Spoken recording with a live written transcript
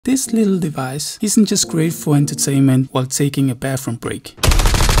This little device isn't just great for entertainment while taking a bathroom break.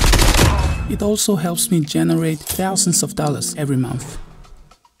 It also helps me generate thousands of dollars every month.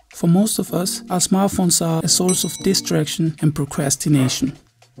 For most of us, our smartphones are a source of distraction and procrastination.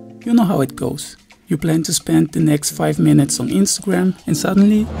 You know how it goes. You plan to spend the next 5 minutes on Instagram and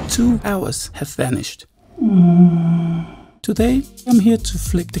suddenly 2 hours have vanished. Today, I'm here to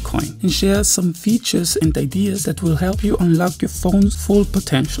flip the coin and share some features and ideas that will help you unlock your phone's full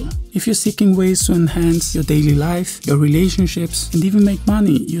potential. If you're seeking ways to enhance your daily life, your relationships, and even make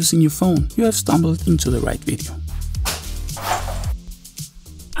money using your phone, you have stumbled into the right video.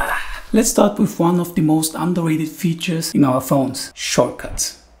 Let's start with one of the most underrated features in our phones: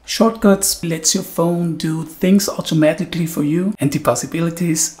 shortcuts. Shortcuts lets your phone do things automatically for you, and the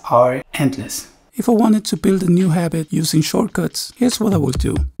possibilities are endless. If I wanted to build a new habit using shortcuts, here's what I would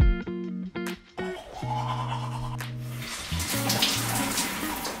do.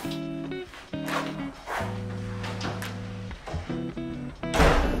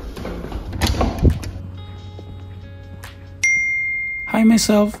 Hi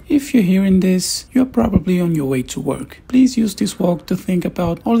myself, if you're hearing this, you're probably on your way to work. Please use this walk to think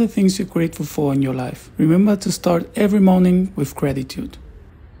about all the things you're grateful for in your life. Remember to start every morning with gratitude.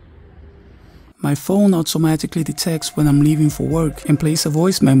 My phone automatically detects when I'm leaving for work and plays a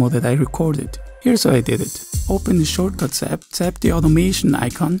voice memo that I recorded. Here's how I did it. Open the Shortcuts app, tap the automation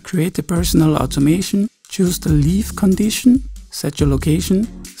icon, create a personal automation, choose the leave condition, set your location.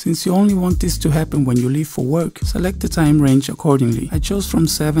 Since you only want this to happen when you leave for work, select the time range accordingly. I chose from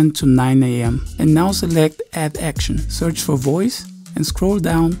 7 to 9 AM. And now select Add Action. Search for voice and scroll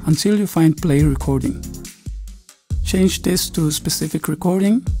down until you find Play Recording. Change this to a specific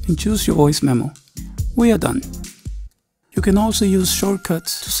recording and choose your voice memo. We are done. You can also use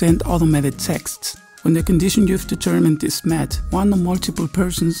shortcuts to send automated texts. When the condition you've determined is met, one or multiple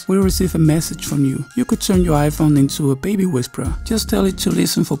persons will receive a message from you. You could turn your iPhone into a baby whisperer. Just tell it to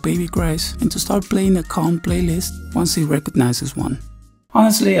listen for baby cries and to start playing a calm playlist once it recognizes one.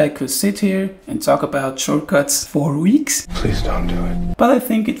 Honestly, I could sit here and talk about shortcuts for weeks. Please don't do it. But I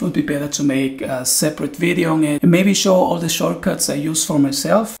think it would be better to make a separate video on it and maybe show all the shortcuts I use for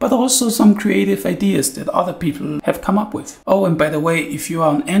myself, but also some creative ideas that other people have come up with. Oh, and by the way, if you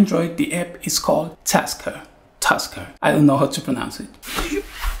are on Android, the app is called Tasker. I don't know how to pronounce it.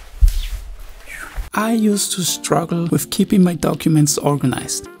 I used to struggle with keeping my documents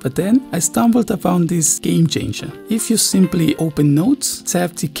organized, but then I stumbled upon this game changer. If you simply open Notes,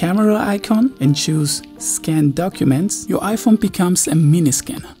 tap the camera icon and choose Scan Documents, your iPhone becomes a mini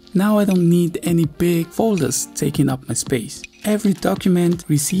scanner. Now I don't need any big folders taking up my space. Every document,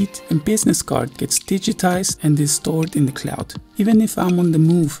 receipt and business card gets digitized and is stored in the cloud. Even if I'm on the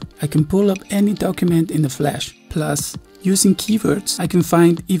move, I can pull up any document in a flash. Plus, using keywords, I can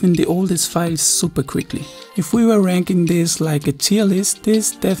find even the oldest files super quickly. If we were ranking this like a tier list,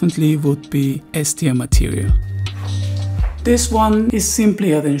 this definitely would be S tier material. This one is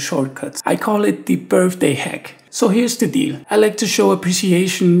simpler than shortcuts. I call it the birthday hack. So here's the deal. I like to show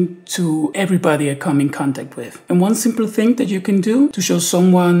appreciation to everybody I come in contact with. And one simple thing that you can do to show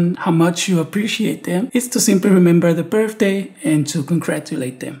someone how much you appreciate them is to simply remember the birthday and to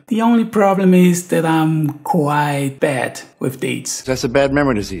congratulate them. The only problem is that I'm quite bad with dates. That's a bad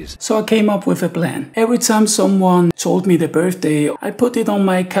memory disease. So I came up with a plan. Every time someone told me their birthday, I put it on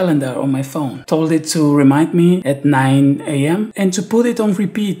my calendar on my phone. Told it to remind me at 9 AM and to put it on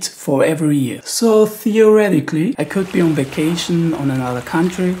repeat for every year. So theoretically, I could be on vacation on another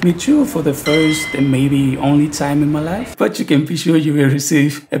country, meet you for the first and maybe only time in my life, but you can be sure you will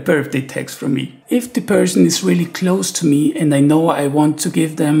receive a birthday text from me. If the person is really close to me and I know I want to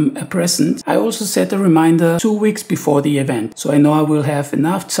give them a present, I also set a reminder 2 weeks before the event, so I know I will have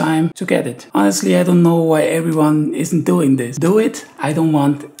enough time to get it. Honestly, I don't know why everyone isn't doing this. Do it. I don't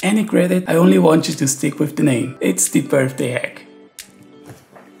want any credit. I only want you to stick with the name. It's the birthday hack.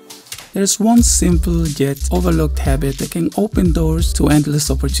 There's one simple yet overlooked habit that can open doors to endless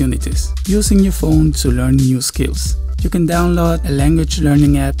opportunities: using your phone to learn new skills. You can download a language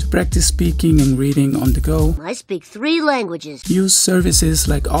learning app to practice speaking and reading on the go. I speak 3 languages. Use services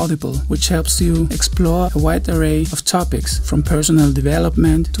like Audible, which helps you explore a wide array of topics from personal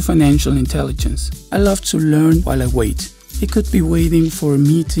development to financial intelligence. I love to learn while I wait. It could be waiting for a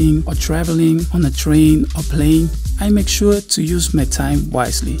meeting or traveling on a train or plane. I make sure to use my time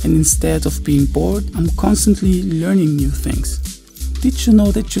wisely, and instead of being bored, I'm constantly learning new things. Did you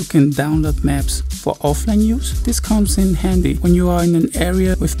know that you can download maps for offline use? This comes in handy when you are in an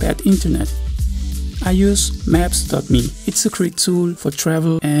area with bad internet. I use maps.me. It's a great tool for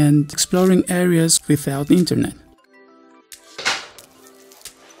travel and exploring areas without internet.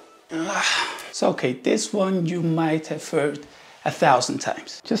 So okay, this one you might have heard 1,000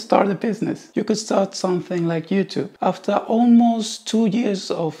 times. Just start a business. You could start something like YouTube. After almost 2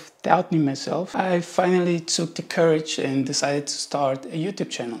 years of doubting myself, I finally took the courage and decided to start a YouTube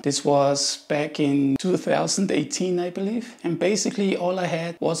channel. This was back in 2018, I believe. And basically all I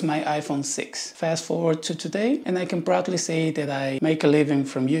had was my iPhone 6. Fast forward to today, and I can proudly say that I make a living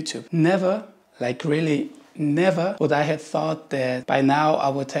from YouTube. Never, like really never would I have thought that by now I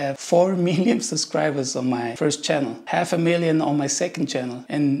would have 4 million subscribers on my first channel, 500,000 on my second channel,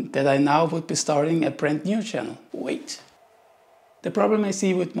 and that I now would be starting a brand new channel. Wait. The problem I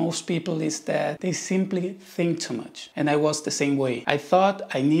see with most people is that they simply think too much. And I was the same way. I thought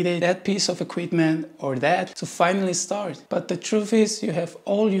I needed that piece of equipment or that to finally start. But the truth is, you have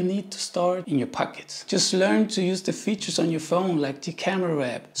all you need to start in your pockets. Just learn to use the features on your phone, like the camera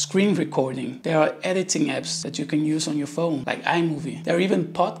app, screen recording. There are editing apps that you can use on your phone, like iMovie. There are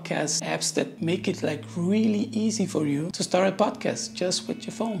even podcast apps that make it like really easy for you to start a podcast just with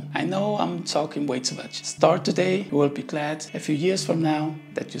your phone. I know I'm talking way too much. Start today. You will be glad a few years from now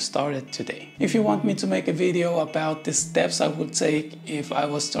that you started today. If you want me to make a video about the steps I would take if I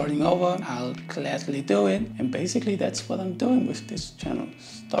was starting over, I'll gladly do it. And basically that's what I'm doing with this channel,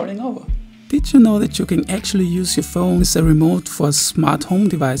 starting over. Did you know that you can actually use your phone as a remote for smart home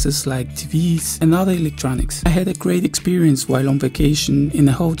devices like TVs and other electronics? I had a great experience while on vacation in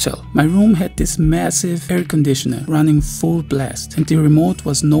a hotel. My room had this massive air conditioner running full blast and the remote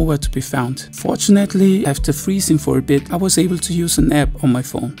was nowhere to be found. Fortunately, after freezing for a bit, I was able to use an app on my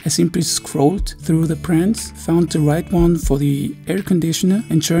phone. I simply scrolled through the brands, found the right one for the air conditioner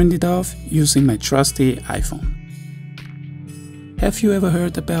and turned it off using my trusty iPhone. Have you ever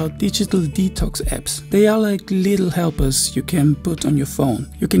heard about digital detox apps? They are like little helpers you can put on your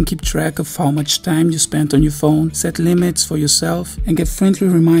phone. You can keep track of how much time you spend on your phone, set limits for yourself, and get friendly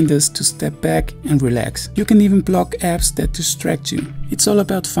reminders to step back and relax. You can even block apps that distract you. It's all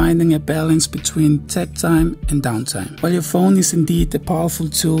about finding a balance between tech time and downtime. While your phone is indeed a powerful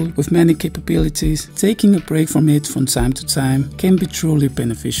tool with many capabilities, taking a break from it from time to time can be truly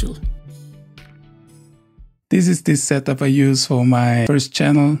beneficial. This is the setup I use for my first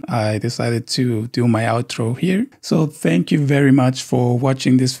channel. I decided to do my outro here. So thank you very much for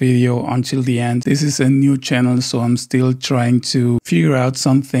watching this video until the end. This is a new channel, so I'm still trying to figure out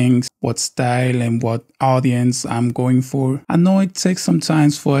some things, what style and what audience I'm going for. I know it takes some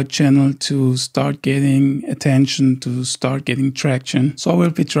time for a channel to start getting attention, to start getting traction. So I will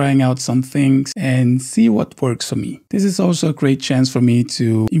be trying out some things and see what works for me. This is also a great chance for me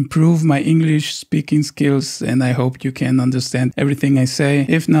to improve my English speaking skills, and I hope you can understand everything I say.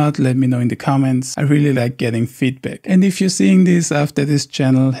 If not, let me know in the comments. I really like getting feedback. And if you're seeing this after this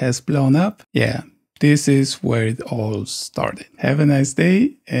channel has blown up, yeah, this is where it all started. Have a nice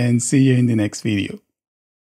day and see you in the next video.